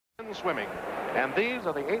swimming. And these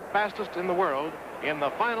are the 8 fastest in the world in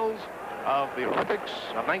the finals of the Olympics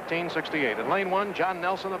of 1968. In lane 1, John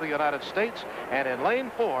Nelson of the United States, and in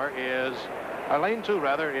lane 4 is, lane 2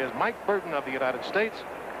 rather, is Mike Burton of the United States,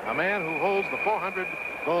 a man who holds the 400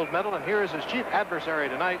 gold medal, and here is his chief adversary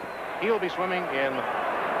tonight. He will be swimming in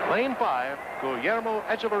lane 5, Guillermo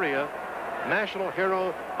Echeverria, national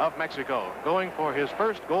hero of Mexico, going for his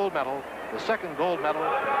first gold medal, the second gold medal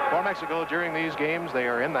for Mexico during these games. They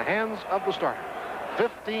are in the hands of the starter.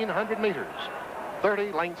 1,500 meters,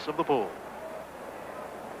 30 lengths of the pool.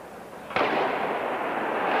 And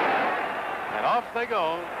off they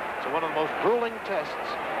go to one of the most grueling tests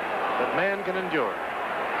that man can endure.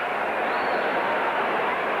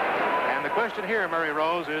 And the question here, Murray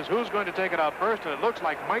Rose, is who's going to take it out first? And it looks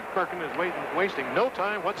like Mike Burton is wasting no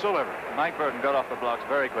time whatsoever. Mike Burton got off the blocks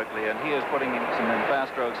very quickly, and he is putting in some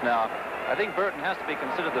fast strokes now. I think Burton has to be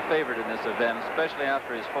considered the favorite in this event, especially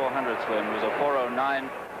after his 400 swim. It was a 4:09,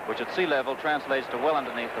 which at sea level translates to well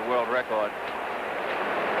underneath the world record.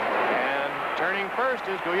 And turning first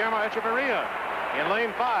is Guillermo Echeverria in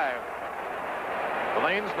lane 5. The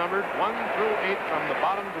lanes numbered 1 through 8 from the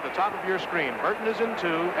bottom to the top of your screen. Burton is in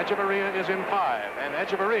 2, Echeverria is in 5, and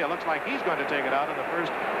Echeverria looks like he's going to take it out in the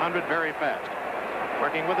first 100 very fast.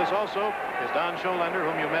 Working with us also is Don Scholender,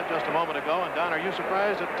 whom you met just a moment ago. And Don, are you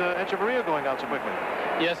surprised at Echeverria going out so quickly?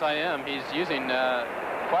 Yes, I am. He's using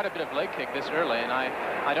quite a bit of leg kick this early, and I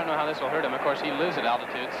don't know how this will hurt him. Of course, he lives at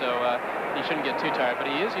altitude, so he shouldn't get too tired, but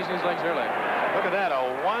he is using his legs early. Look at that, a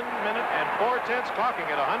 1 minute and 4/10 clocking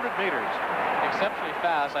at 100 meters. Exceptionally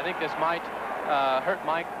fast. I think this might hurt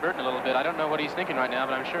Mike Burton a little bit. I don't know what he's thinking right now,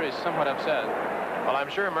 but I'm sure he's somewhat upset. Well, I'm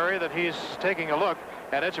sure, Murray, that he's taking a look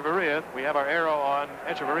at Echeverria. We have our arrow on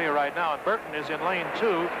Echeverria right now, and Burton is in lane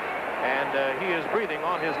 2, and he is breathing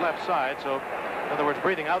on his left side, so in other words,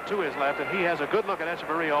 breathing out to his left, and he has a good look at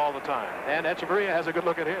Echeverria all the time, and Echeverria has a good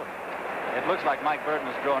look at him. It looks like Mike Burton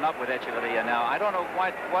has grown up with Echeverria now. I don't know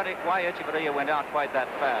why Echeverria went out quite that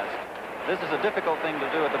fast. This is a difficult thing to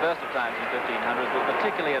do at the best of times in 1500s, but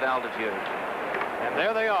particularly at altitude. And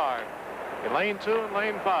there they are, in lane 2 and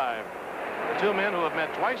lane 5. The two men who have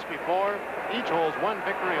met twice before, each holds one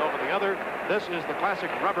victory over the other. This is the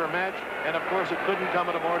classic rubber match, and of course it couldn't come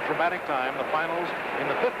at a more dramatic time, the finals in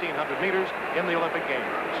the 1,500 meters in the Olympic Games.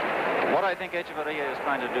 What I think Echeverria is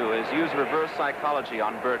trying to do is use reverse psychology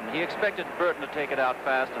on Burton. He expected Burton to take it out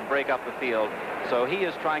fast and break up the field, so he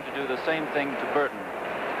is trying to do the same thing to Burton.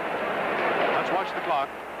 Let's watch the clock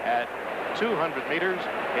at 200 meters.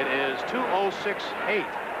 It is 2:06.8.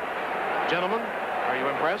 Gentlemen, are you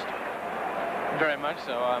impressed? Very much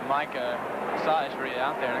so. Mike saw Echeverria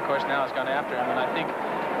out there, and of course now has gone after him, and I think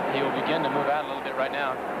he will begin to move out a little bit right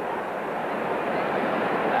now.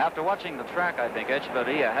 After watching the track, I think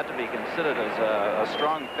Echeverria had to be considered as a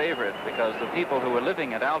strong favorite because the people who were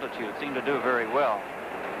living at altitude seem to do very well.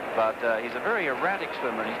 But he's a very erratic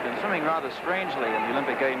swimmer. He's been swimming rather strangely in the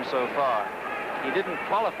Olympic Games so far. He didn't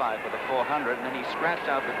qualify for the 400, and then he scratched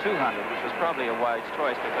out the 200, which was probably a wise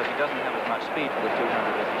choice because he doesn't have as much speed for the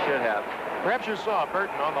 200 as he should have. Perhaps you saw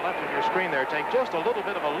Burton on the left of your screen there take just a little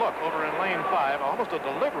bit of a look over in lane 5, almost a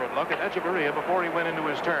deliberate look at Echeverria before he went into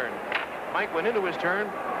his turn. Mike went into his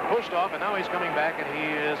turn, pushed off, and now he's coming back, and he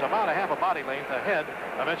is about a half a body length ahead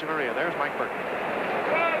of Echeverria. There's Mike Burton.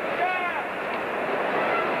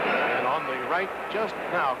 And on the right, just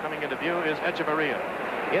now coming into view, is Echeverria.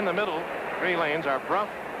 In the middle, 3 lanes are Bruff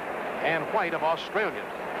and White of Australia.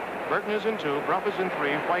 Burton is in 2, Bruff is in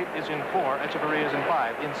 3, White is in 4, Echeverria is in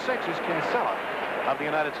 5. In 6 is Kinsella of the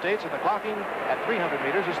United States, and the clocking at 300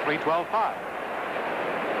 meters is 3:12.5.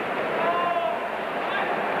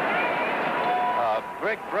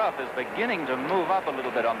 Greg Bruff is beginning to move up a little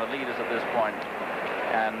bit on the leaders at this point.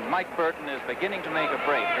 And Mike Burton is beginning to make a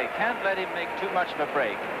break. They can't let him make too much of a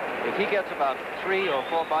break. If he gets about 3 or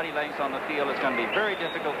 4 body lengths on the field, it's going to be very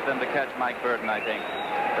difficult for them to catch Mike Burton, I think.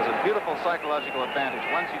 There's a beautiful psychological advantage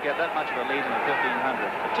once you get that much of a lead in the 1500,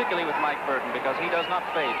 particularly with Mike Burton, because he does not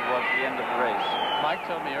fade towards the end of the race. Mike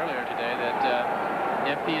told me earlier today that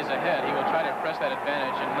if he is ahead, he will try to press that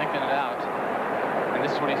advantage and lengthen it out. And this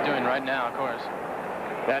is what he's doing right now, of course.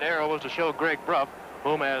 That arrow was to show Greg Bruff,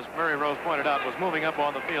 whom, as Murray Rose pointed out, was moving up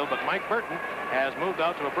on the field, but Mike Burton has moved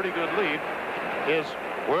out to a pretty good lead. His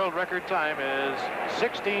world record time is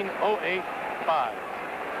 16:08.5.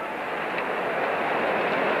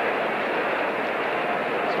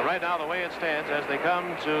 So right now, the way it stands, as they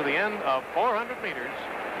come to the end of 400 meters,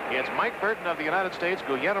 it's Mike Burton of the United States,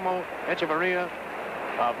 Guillermo Echeverria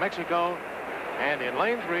of Mexico, and in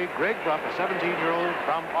lane 3, Greg Bruff, a 17-year-old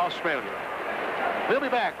from Australia. We'll be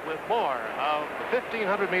back with more of the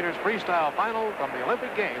 1,500 meters freestyle final from the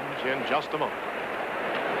Olympic Games in just a moment.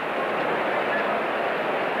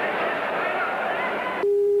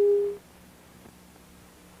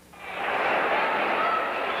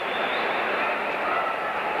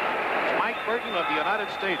 Burton of the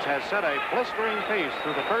United States has set a blistering pace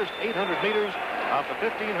through the first 800 meters of the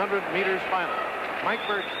 1,500 meters final. Mike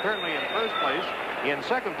Burton currently in first place. In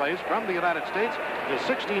second place from the United States, the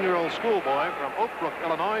 16-year-old schoolboy from Oak Brook,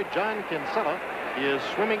 Illinois, John Kinsella, is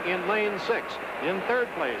swimming in lane 6. In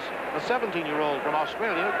third place, the 17-year-old from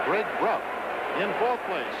Australia, Greg Bruff. In fourth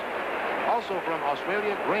place, also from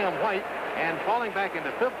Australia, Graham White. And falling back into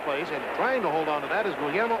fifth place and trying to hold on to that is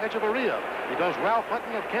Guillermo Echeverria, because Ralph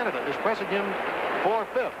Hutton of Canada is pressing him for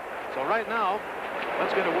fifth. So right now,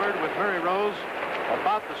 let's get a word with Murray Rose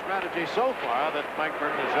about the strategy so far that Mike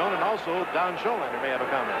Burton has shown, and also Don Scholander may have a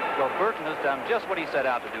comment. Well, Burton has done just what he set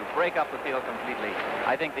out to do, break up the field completely.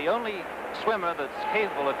 I think the only swimmer that's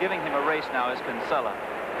capable of giving him a race now is Kinsella.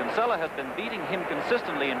 Kinsella has been beating him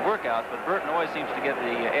consistently in workouts, but Burton always seems to get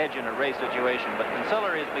the edge in a race situation. But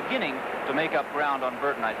Kinsella is beginning to make up ground on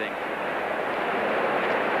Burton, I think.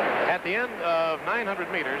 At the end of 900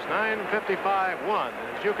 meters, 9:55.1.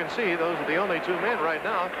 As you can see, those are the only two men right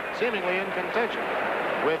now seemingly in contention,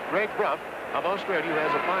 with Greg Bruff of Australia, who has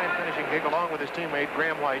a fine finishing kick, along with his teammate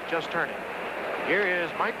Graham White, just turning. Here is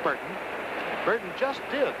Mike Burton. Burton just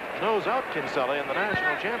did nose out Kinsella in the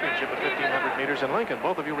national championship at 1,500 meters in Lincoln.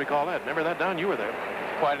 Both of you recall that. Remember that, Don? You were there.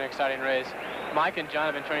 Quite an exciting race. Mike and John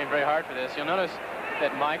have been training very hard for this. You'll notice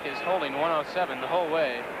that Mike is holding 107 the whole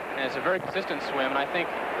way, and it's a very consistent swim, and I think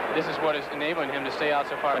this is what is enabling him to stay out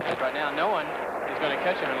so far ahead right now. No one is going to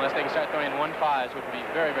catch him unless they can start throwing 1.5s, which would be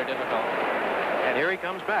very, very difficult. And here he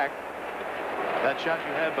comes back. That shot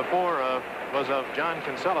you had before was of John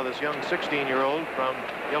Kinsella, this young 16-year-old from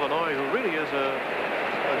Illinois, who really is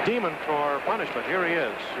a demon for punishment. Here he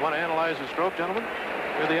is. You want to analyze his stroke, gentlemen?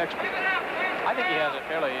 You're the expert. I think he has a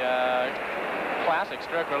fairly classic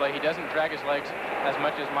stroke, really. He doesn't drag his legs as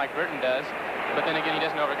much as Mike Burton does, but then again, he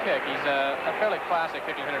doesn't overkick. He's a fairly classic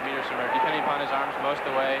 1,500 meter swimmer, depending upon his arms most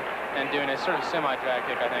of the way and doing a sort of semi-drag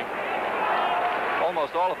kick, I think.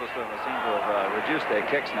 Almost all of the swimmers seem to have reduced their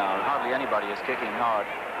kicks now, and hardly anybody is kicking hard.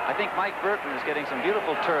 I think Mike Burton is getting some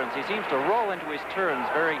beautiful turns. He seems to roll into his turns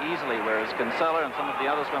very easily, whereas Kinsella and some of the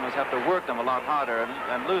other swimmers have to work them a lot harder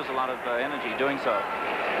and lose a lot of energy doing so.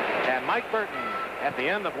 And Mike Burton, at the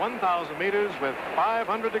end of 1,000 meters with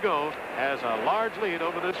 500 to go, has a large lead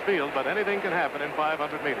over this field, but anything can happen in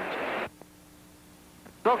 500 meters.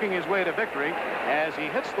 Stroking his way to victory, as he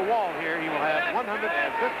hits the wall here, he will have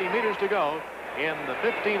 150 meters to go in the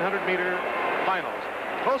 1,500-meter finals.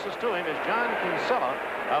 Closest to him is John Kinsella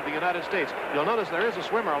of the United States. You'll notice there is a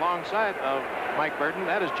swimmer alongside of Mike Burton.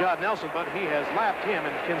 That is John Nelson, but he has lapped him,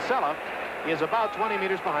 and Kinsella is about 20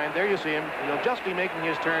 meters behind. There you see him. He'll just be making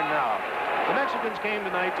his turn now. The Mexicans came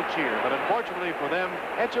tonight to cheer, but unfortunately for them,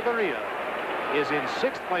 Echeverria is in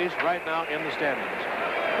 6th place right now in the standings.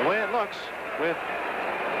 The way it looks, with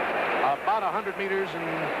about 100 meters and,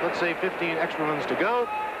 let's say, 15 extra runs to go,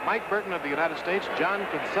 Mike Burton of the United States, John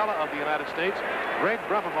Kinsella of the United States, Greg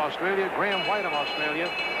Bruff of Australia, Graham White of Australia,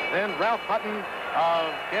 then Ralph Hutton of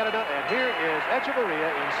Canada, and here is Echeverria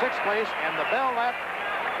in 6th place, and the bell lap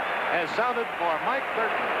has sounded for Mike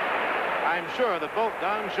Burton. I'm sure that both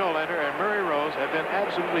Don Scholander and Murray Rose have been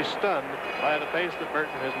absolutely stunned by the pace that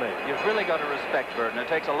Burton has made. You've really got to respect Burton. It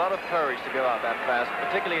takes a lot of courage to go out that fast,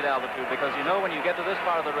 particularly at altitude, because you know when you get to this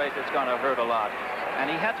part of the race, it's going to hurt a lot. And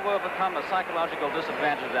he had to overcome a psychological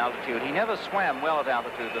disadvantage at altitude. He never swam well at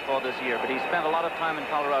altitude before this year, but he spent a lot of time in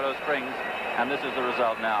Colorado Springs, and this is the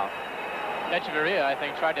result now. Echeverria, I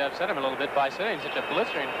think, tried to upset him a little bit by setting such a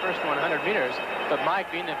blistering first 100 meters, but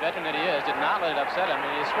Mike, being the veteran that he is, did not let it upset him,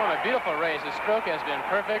 and he swam a beautiful race. His stroke has been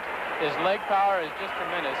perfect. His leg power is just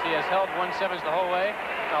tremendous. He has held 1/7 the whole way,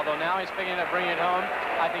 although now he's picking it up, bringing it home.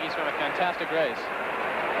 I think he swam a fantastic race.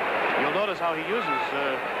 You'll notice how he uses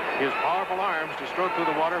his powerful arms to stroke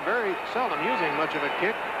through the water, very seldom using much of a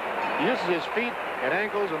kick. He uses his feet and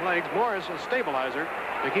ankles and legs more as a stabilizer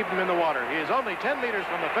to keep him in the water. He is only 10 meters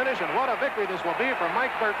from the finish, and what a victory this will be for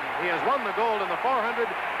Mike Burton. He has won the gold in the 400,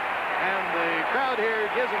 and the crowd here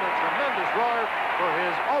gives him a tremendous roar for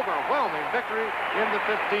his overwhelming victory in the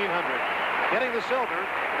 1,500. Getting the silver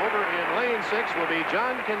over in lane 6 will be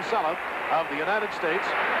John Kinsella of the United States.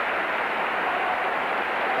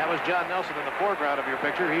 That was John Nelson in the foreground of your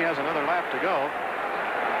picture. He has another lap to go.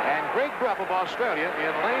 And Greg Bruff of Australia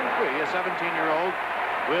in lane 3, a 17-year-old,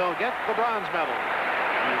 will get the bronze medal.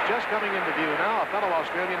 He's just coming into view now. A fellow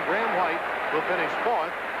Australian, Graham White, will finish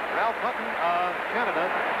 4th. Ralph Hutton of Canada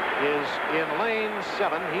is in lane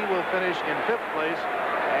 7. He will finish in 5th place.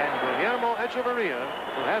 And Guillermo Echeverria,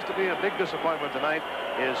 who has to be a big disappointment tonight,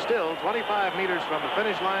 is still 25 meters from the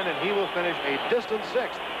finish line, and he will finish a distant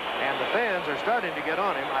 6th. And the fans are starting to get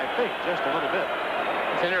on him, I think, just a little bit.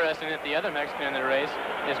 It's interesting that the other Mexican in the race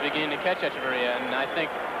is beginning to catch Echeverria, and I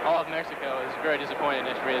think all of Mexico is very disappointed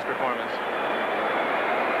in Echeverria's performance.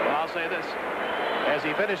 Well, I'll say this. As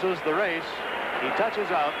he finishes the race, he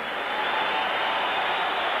touches out.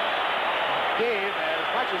 Gave as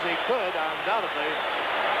much as he could, undoubtedly.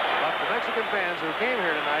 But the Mexican fans who came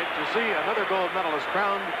here tonight to see another gold medalist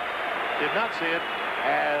crowned did not see it,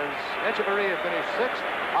 as Echeverria finished 6th.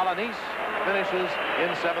 Alanis finishes in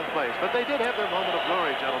 7th place. But they did have their moment of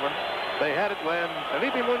glory, gentlemen. They had it when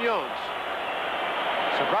Felipe Munoz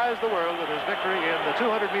surprised the world with his victory in the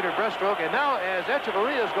 200-meter breaststroke. And now, as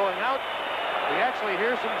Echeverria is going out, we actually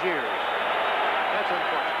hear some jeers. That's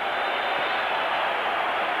unfortunate.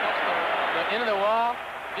 The end of the wall,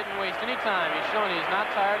 didn't waste any time. He's showing he's not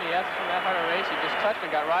tired. He hasn't swum that hard a race. He just touched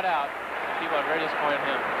and got right out. People are very disappointed in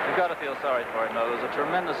him. You've got to feel sorry for him, though. There's a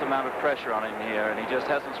tremendous amount of pressure on him here, and he just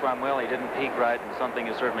hasn't swum well. He didn't peak right, and something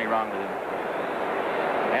is certainly wrong with him.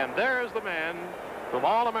 And there's the man whom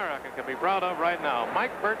all America can be proud of right now.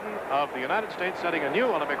 Mike Burton of the United States, setting a new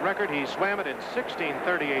Olympic record. He swam it in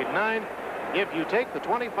 16:38.9. If you take the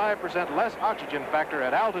 25% less oxygen factor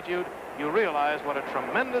at altitude, you realize what a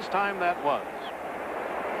tremendous time that was.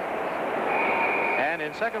 And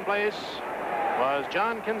in 2nd place was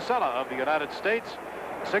John Kinsella of the United States,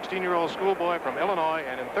 16-year-old schoolboy from Illinois,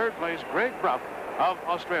 and in 3rd place, Greg Bruff of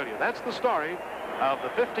Australia. That's the story of the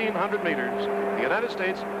 1,500 meters, the United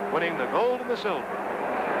States winning the gold and the silver.